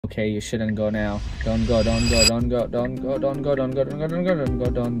Okay, you shouldn't go now. Don't go, don't go, don't go, don't go, don't go, don't go, don't go, don't go, don't go,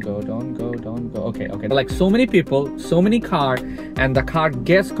 don't go, don't go, don't go. Okay, okay. Like so many people, so many cars, and the car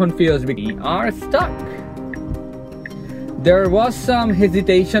gets confused. We are stuck. There was some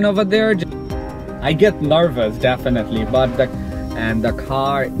hesitation over there. I get nervous definitely, but the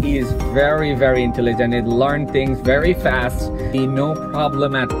car is very, very intelligent. It learns things very fast. No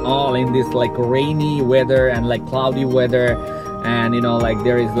problem at all in this like rainy weather and like cloudy weather. And you know, like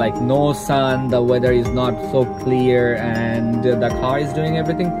there is like no sun, the weather is not so clear, and the car is doing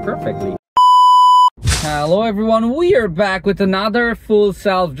everything perfectly. Hello everyone, we are back with another full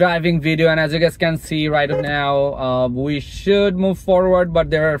self-driving video, and as you guys can see right now, we should move forward,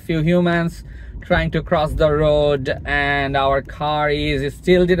 but there are a few humans trying to cross the road, and our car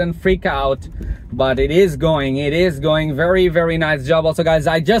still didn't freak out, but it is going very, very nice job. Also guys,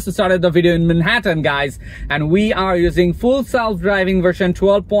 I just started the video in Manhattan guys, and we are using full self-driving version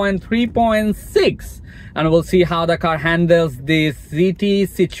 12.3.6, and we'll see how the car handles this city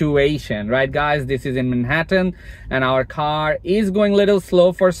situation, right guys? This is in Manhattan and our car is going a little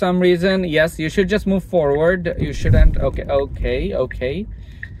slow for some reason. Yes, you should just move forward, you shouldn't. Okay.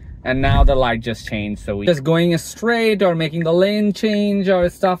 And now the light just changed, so we just going straight or making the lane change or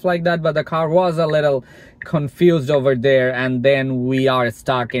stuff like that, but the car was a little confused over there, and then we are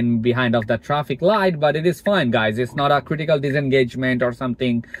stuck in behind of the traffic light. But it is fine guys, it's not a critical disengagement or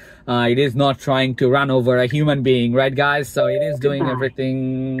something. It is not trying to run over a human being, right guys? So it is doing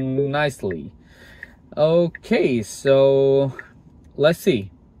everything nicely. Okay, so let's see.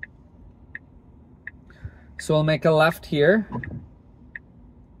 So we'll make a left here,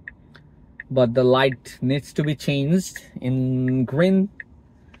 but the light needs to be changed in green,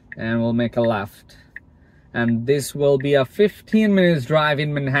 and we'll make a left. And this will be a 15 minutes drive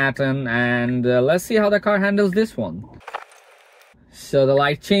in Manhattan, and let's see how the car handles this one. So the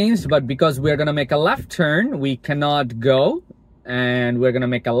light changed, but because we're gonna make a left turn, we cannot go, and we're gonna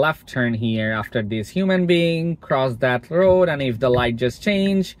make a left turn here after this human being cross that road. And if the light just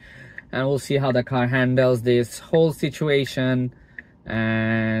changed, and we'll see how the car handles this whole situation.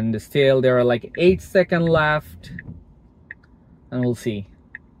 And still there are like 8 seconds left, and we'll see.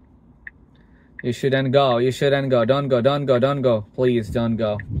 You shouldn't go, don't go, please don't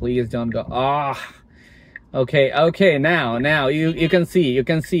go, okay, now you can see,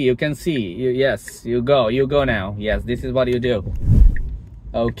 yes, you go now. Yes, this is what you do.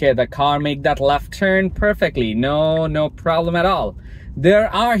 Okay, the car make that left turn perfectly, no problem at all.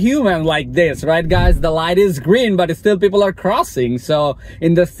 There are humans like this, right guys? The light is green, but still people are crossing. So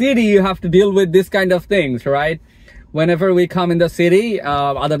in the city, you have to deal with this kind of things, right? Whenever we come in the city,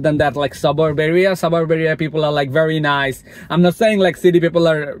 other than that, like suburb area people are like very nice. I'm not saying like city people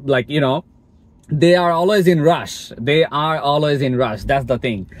are like, you know, they are always in rush. That's the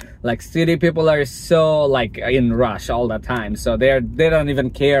thing. Like city people are so like in rush all the time. So they don't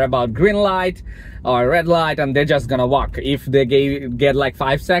even care about green light or red light, and they're just gonna walk. If they get like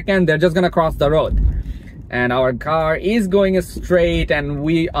 5 seconds, they're just gonna cross the road. And our car is going straight, and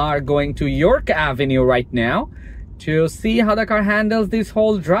we are going to York Avenue right now to see how the car handles this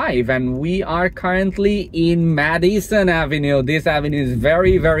whole drive. And we are currently in Madison Avenue. This avenue is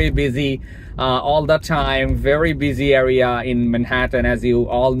very, very busy all the time. Very busy area in Manhattan, as you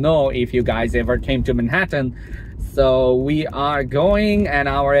all know if you guys ever came to Manhattan. So we are going, and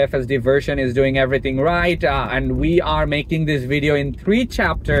our FSD version is doing everything right, and we are making this video in 3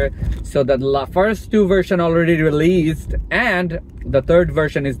 chapters. So the first 2 version already released, and the 3rd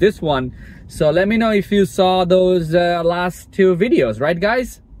version is this one. So let me know if you saw those last 2 videos, right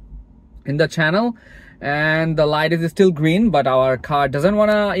guys, in the channel. And the light is still green, but our car doesn't want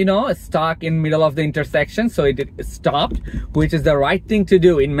to, you know, stuck in middle of the intersection, so it stopped, which is the right thing to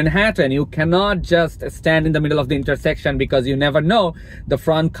do. In Manhattan, you cannot just stand in the middle of the intersection, because you never know, the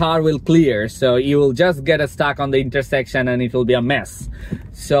front car will clear, so you will just get stuck on the intersection and it will be a mess.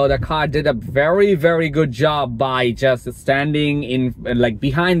 So the car did a very, very good job by just standing in like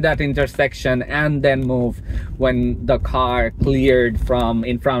behind that intersection, and then move when the car cleared from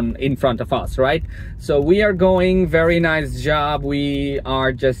in front of us, right? So we are going, very nice job. We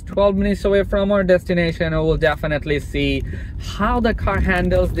are just 12 minutes away from our destination, and we'll definitely see how the car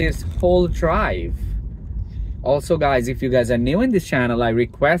handles this whole drive. Also guys, if you guys are new in this channel, I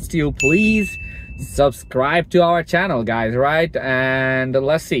request you please subscribe to our channel guys, right? And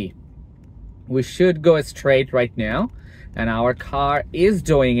let's see, we should go straight right now, and our car is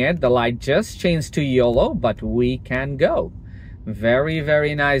doing it. The light just changed to yellow, but we can go. Very,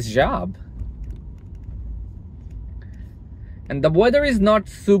 very nice job. And the weather is not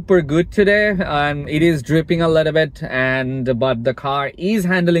super good today, and it is dripping a little bit, but the car is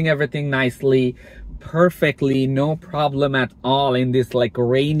handling everything nicely, perfectly, no problem at all in this like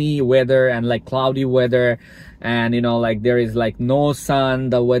rainy weather and like cloudy weather. And you know, like there is like no sun,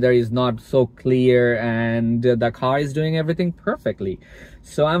 the weather is not so clear, and the car is doing everything perfectly.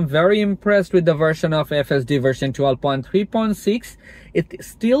 So I'm very impressed with the version of FSD version 12.3.6. It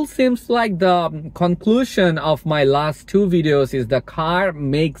still seems like the conclusion of my last two videos is the car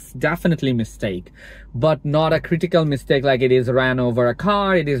makes definitely mistake, but not a critical mistake like it is ran over a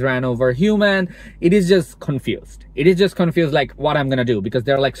car, it is ran over a human. It is just confused. It is just confused like what I'm gonna do, because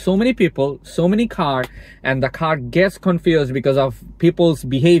there are like so many people, so many cars, and the car gets confused because of people's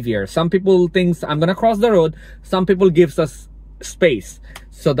behavior. Some people thinks I'm gonna cross the road, some people gives us space,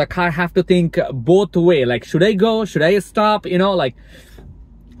 so the car have to think both way, like should I go, should I stop, you know. Like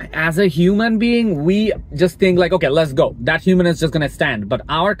as a human being, we just think like, okay, let's go, that human is just gonna stand. But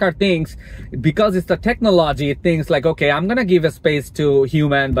our car thinks, because it's the technology, it thinks like, okay, I'm gonna give a space to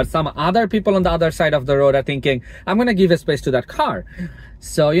human, but some other people on the other side of the road are thinking I'm gonna give a space to that car.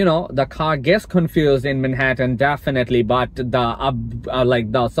 So you know, the car gets confused in Manhattan definitely. But the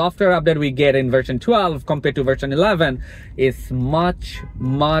like the software update we get in version 12 compared to version 11 is much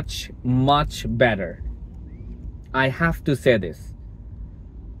better. I have to say this.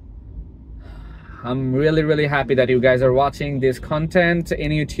 I'm really happy that you guys are watching this content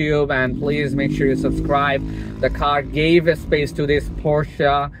in YouTube, and please make sure you subscribe. The car gave a space to this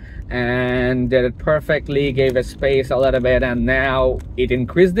Porsche and did it perfectly, gave a space a little bit, and now it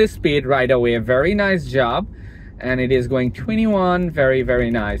increased the speed right away. Very nice job, and it is going 21.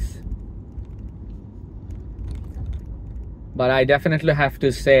 Very nice. But I definitely have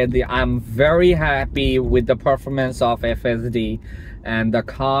to say I'm very happy with the performance of FSD, and the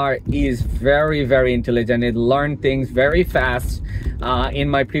car is very intelligent. It learned things very fast. In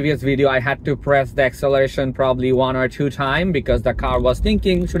my previous video, I had to press the acceleration probably 1 or 2 times because the car was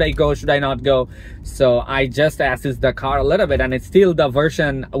thinking, should I go, should I not go? So I just assist the car a little bit, and it's still the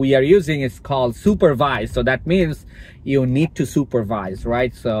version we are using is called supervised. So that means you need to supervise,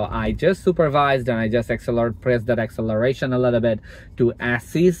 right? So I just supervised, and I just press that acceleration a little bit to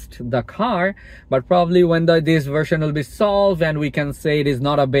assist the car. But probably when this version will be solved and we can say it is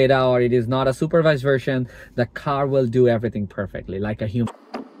not a beta or it is not a supervised version, the car will do everything perfectly like a human.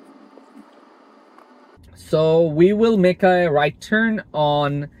 So we will make a right turn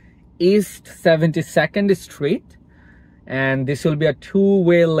on East 72nd Street, and this will be a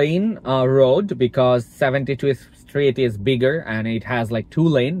 2-way lane road because 72th Street is bigger and it has like 2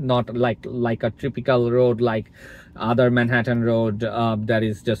 lane, not like a typical road like other Manhattan road that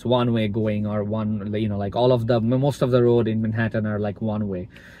is just 1 way going, or one, you know, like most of the road in Manhattan are like 1 way.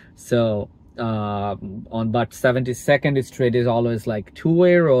 So but 72nd Street is always like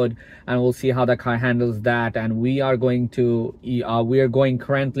 2-way road, and we'll see how the car handles that. And we are going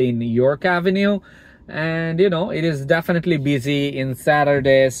currently in York Avenue, and you know, it is definitely busy in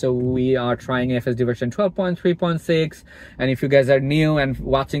Saturday, so we are trying FSD version 12.3.6. and if you guys are new and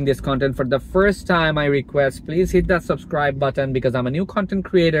watching this content for the first time, I request please hit that subscribe button, because I'm a new content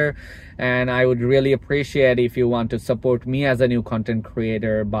creator, and I would really appreciate if you want to support me as a new content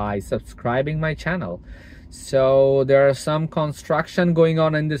creator by subscribing my channel. So there are some construction going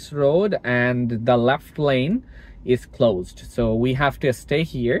on in this road, and the left lane is closed, so we have to stay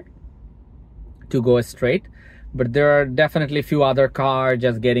here to go straight. But there are definitely a few other cars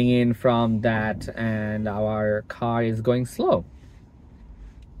just getting in from that, and our car is going slow.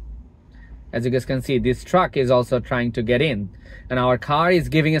 As you guys can see, this truck is also trying to get in, and our car is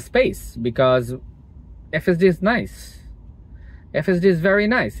giving a space because FSD is nice. FSD is very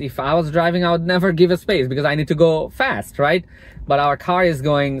nice. If I was driving, I would never give a space because I need to go fast, right? But our car is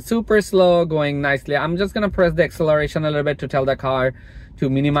going super slow, going nicely. I'm just gonna press the acceleration a little bit to tell the car to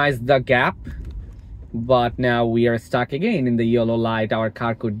minimize the gap. But now we are stuck again in the yellow light. Our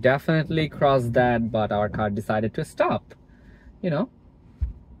car could definitely cross that, but our car decided to stop, you know.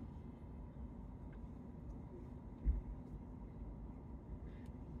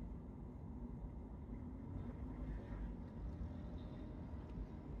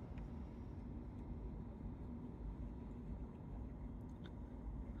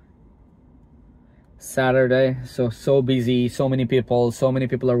 Saturday, so busy, so many people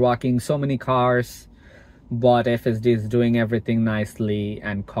are walking, so many cars, but FSD is doing everything nicely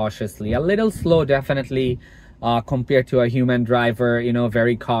and cautiously. A little slow definitely compared to a human driver, you know,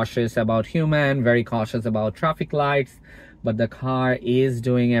 very cautious about human, very cautious about traffic lights, but the car is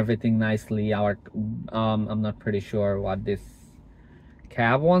doing everything nicely. I'm not pretty sure what this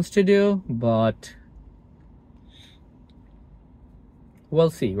cab wants to do, but We'll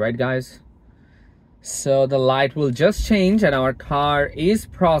see, right guys? So the light will just change and our car is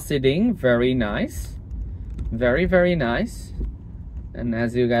proceeding. Very nice. Very, very nice. And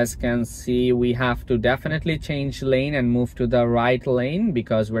as you guys can see, we have to definitely change lane and move to the right lane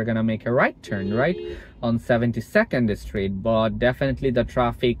because we're gonna make a right turn, right, on 72nd Street. But definitely the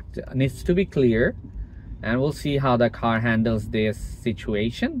traffic needs to be clear, and we'll see how the car handles this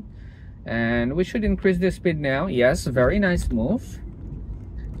situation. And we should increase the speed now. Yes, very nice move.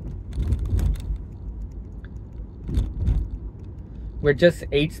 We're just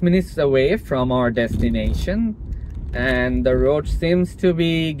 8 minutes away from our destination, and the road seems to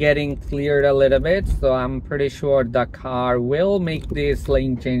be getting cleared a little bit, so I'm pretty sure the car will make this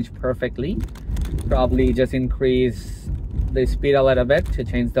lane change perfectly. Probably just increase the speed a little bit to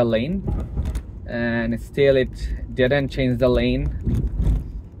change the lane, and still it didn't change the lane.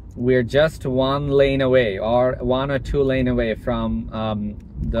 We're just 1 lane away, or 1 or 2 lane away from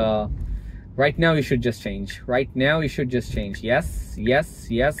the... Right now you should just change. Right now you should just change. Yes, yes,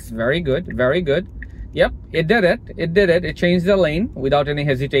 yes. Very good, very good. Yep, it did it. It did it. It changed the lane without any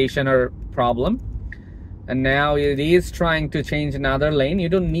hesitation or problem. And now it is trying to change another lane. You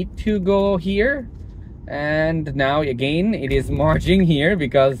don't need to go here. And now again it is merging here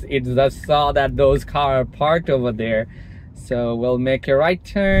because it just saw that those cars are parked over there. So we'll make a right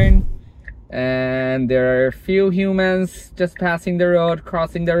turn. And there are a few humans just passing the road,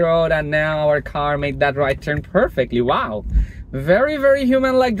 crossing the road, and now our car made that right turn perfectly. Wow, very, very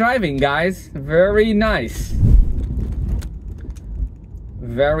human-like driving, guys. Very nice,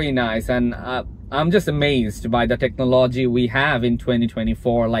 very nice. And I'm just amazed by the technology we have in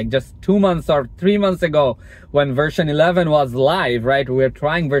 2024. Like just 2 months or 3 months ago when version 11 was live, right, we're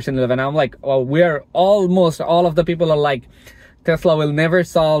trying version 11. I'm like, oh, we're almost all of the people are like, Tesla will never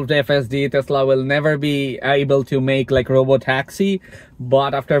solve the FSD. Tesla will never be able to make like robo-taxi.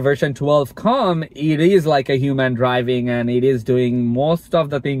 But after version 12 come, it is like a human driving, and it is doing most of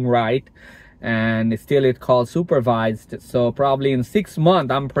the thing right. And still it calls supervised. So probably in 6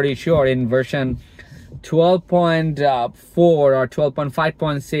 months, I'm pretty sure in version 12.4 or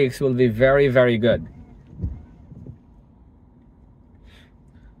 12.5.6 will be very, very good.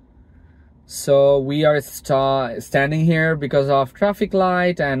 So we are standing here because of traffic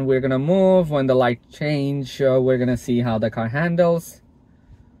light, and we're gonna move when the light change. We're gonna see how the car handles.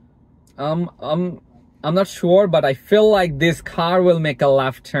 I'm not sure, but I feel like this car will make a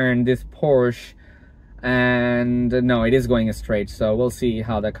left turn, this Porsche, and no, it is going straight. So we'll see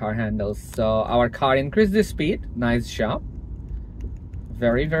how the car handles. So our car increased the speed. Nice job.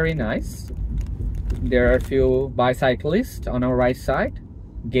 Very, very nice. There are a few bicyclists on our right side.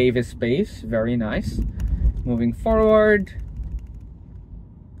 Gave a space. Very nice. Moving forward.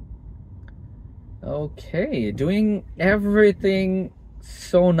 Okay, doing everything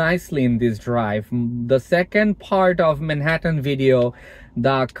so nicely in this drive. The second part of Manhattan video,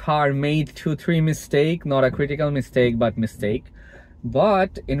 the car made 2-3 mistake, not a critical mistake, but mistake.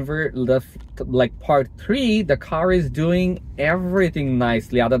 But in like part 3, the car is doing everything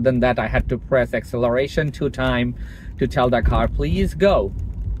nicely. Other than that, I had to press acceleration 2 times to tell the car, please go.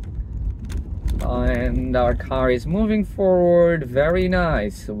 And our car is moving forward. Very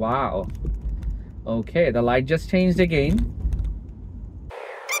nice. Wow. Okay, the light just changed again.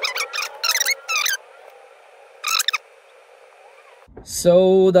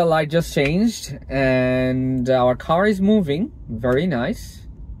 So the light just changed and our car is moving. Very nice.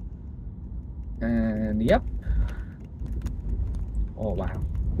 And yep. Oh wow.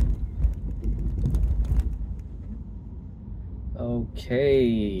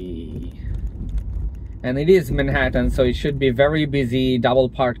 Okay. And it is Manhattan, so it should be very busy. Double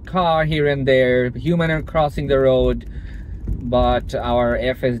parked car here and there. Human are crossing the road. But our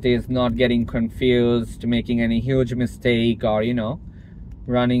FSD is not getting confused, making any huge mistake, or, you know,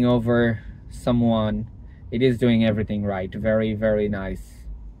 running over someone. It is doing everything right. Very, very nice.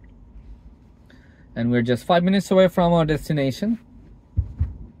 And we're just 5 minutes away from our destination.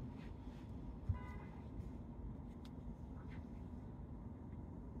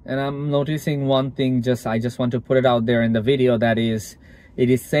 And I'm noticing one thing, I just want to put it out there in the video, that is, it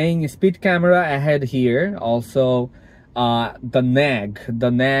is saying speed camera ahead here. Also, the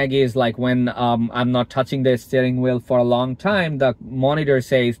nag is like when I'm not touching the steering wheel for a long time, the monitor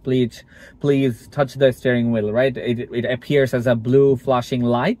says, please touch the steering wheel, right? It appears as a blue flashing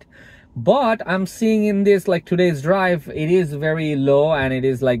light. But I'm seeing in this, like today's drive, it is very low and it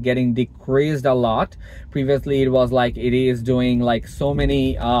is like getting decreased a lot. Previously it was like it is doing like so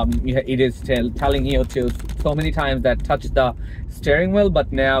many it is telling you to so many times that touch the steering wheel,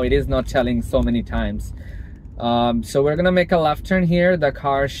 but now it is not telling so many times. So we're gonna make a left turn here. The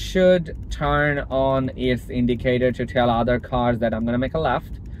car should turn on its indicator to tell other cars that I'm gonna make a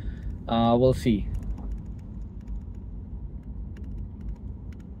left. We'll see.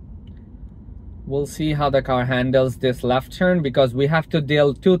 We'll see how the car handles this left turn, because we have to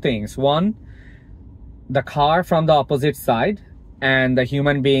deal two things. One, the car from the opposite side and the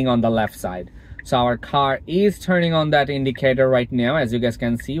human being on the left side. So our car is turning on that indicator right now. As you guys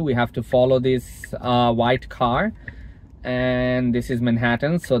can see, we have to follow this white car, and this is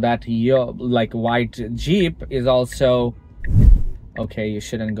Manhattan, so that like white Jeep is also okay. You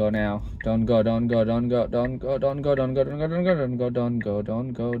shouldn't go now. Don't go, don't go, don't go, don't go, don't go, don't go, don't go, don't go, don't go, don't go,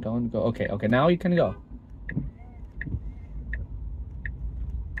 don't go, don't go. Okay, now you can go.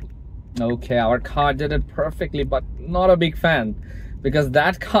 Okay, our car did it perfectly, but not a big fan, because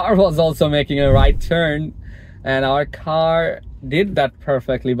that car was also making a right turn, and our car did that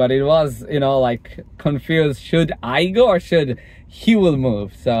perfectly, but it was, you know, like confused. Should I go or should he will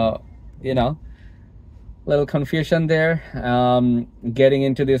move? So, you know, little confusion there. Getting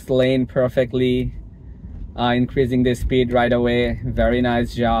into this lane perfectly, increasing the speed right away. Very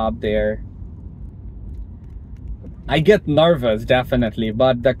nice job there. I get nervous, definitely,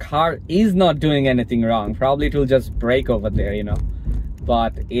 but the car is not doing anything wrong. Probably it will just brake over there, you know,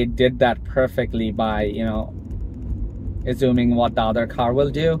 but it did that perfectly by, you know, assuming what the other car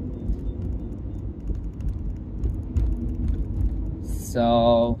will do.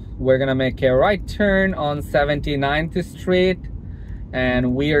 So we're gonna make a right turn on 79th Street,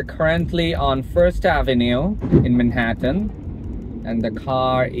 and we are currently on 1st Avenue in Manhattan, and the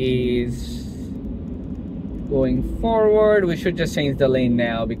car is going forward. We should just change the lane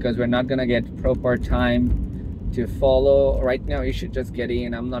now, because we're not gonna get proper time to follow. Right now you should just get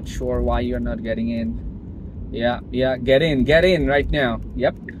in. I'm not sure why you're not getting in. Yeah, get in right now.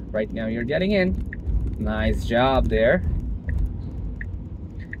 Yep, right now you're getting in. Nice job there.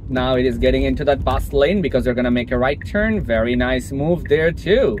 Now it is getting into that bus lane, because we're gonna make a right turn. Very nice move there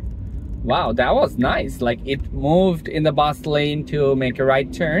too. Wow, that was nice. Like, it moved in the bus lane to make a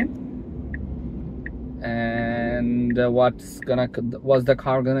right turn. And what's the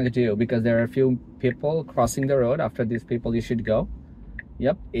car gonna do? Because there are a few people crossing the road. After these people you should go.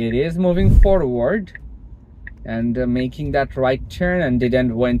 Yep, it is moving forward and making that right turn, and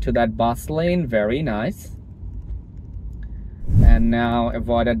didn't went to that bus lane. Very nice. And now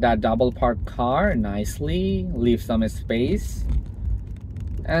avoided that double parked car nicely, leave some space.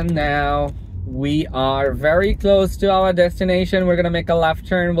 And now we are very close to our destination. We're gonna make a left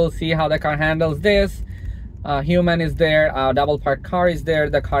turn. We'll see how the car handles this. Human is there, double parked car is there.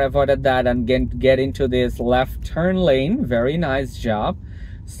 The car avoided that and get into this left turn lane. Very nice job.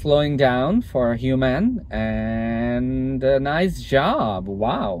 Slowing down for human, and nice job.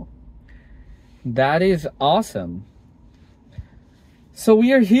 Wow, that is awesome. So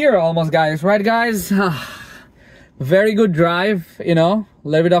we are here almost, guys, right guys? Very good drive, you know, a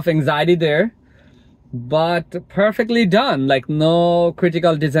little bit of anxiety there, but perfectly done. Like, no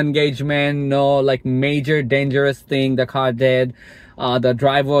critical disengagement, no like major dangerous thing the car did. The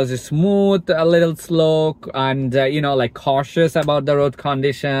drive was smooth, a little slow, and you know, like cautious about the road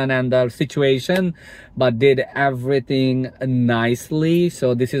condition and the situation, but did everything nicely.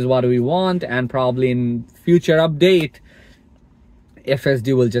 So this is what we want, and probably in future update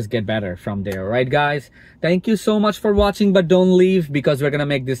FSD will just get better from there. Right guys, thank you so much for watching, but don't leave, because we're gonna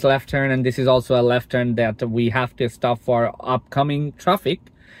make this left turn, and this is also a left turn that we have to stop for upcoming traffic,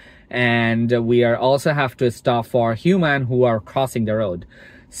 and we are also have to stop for human who are crossing the road.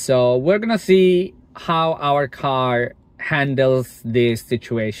 So we're gonna see how our car handles this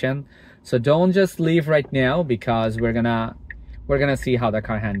situation. So don't just leave right now, because we're gonna see how the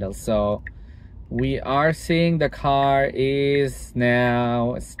car handles. So we are seeing the car is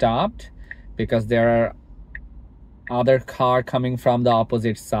now stopped, because there are other car coming from the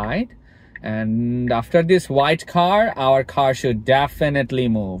opposite side, and after this white car, our car should definitely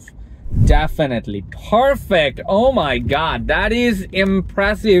move. Definitely perfect. Oh my god, that is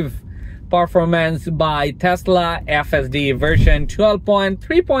impressive performance by Tesla FSD version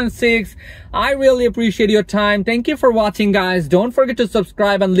 12.3.6. I really appreciate your time. Thank you for watching, guys. Don't forget to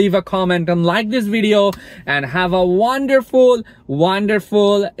subscribe and leave a comment and like this video, and have a wonderful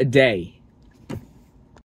day.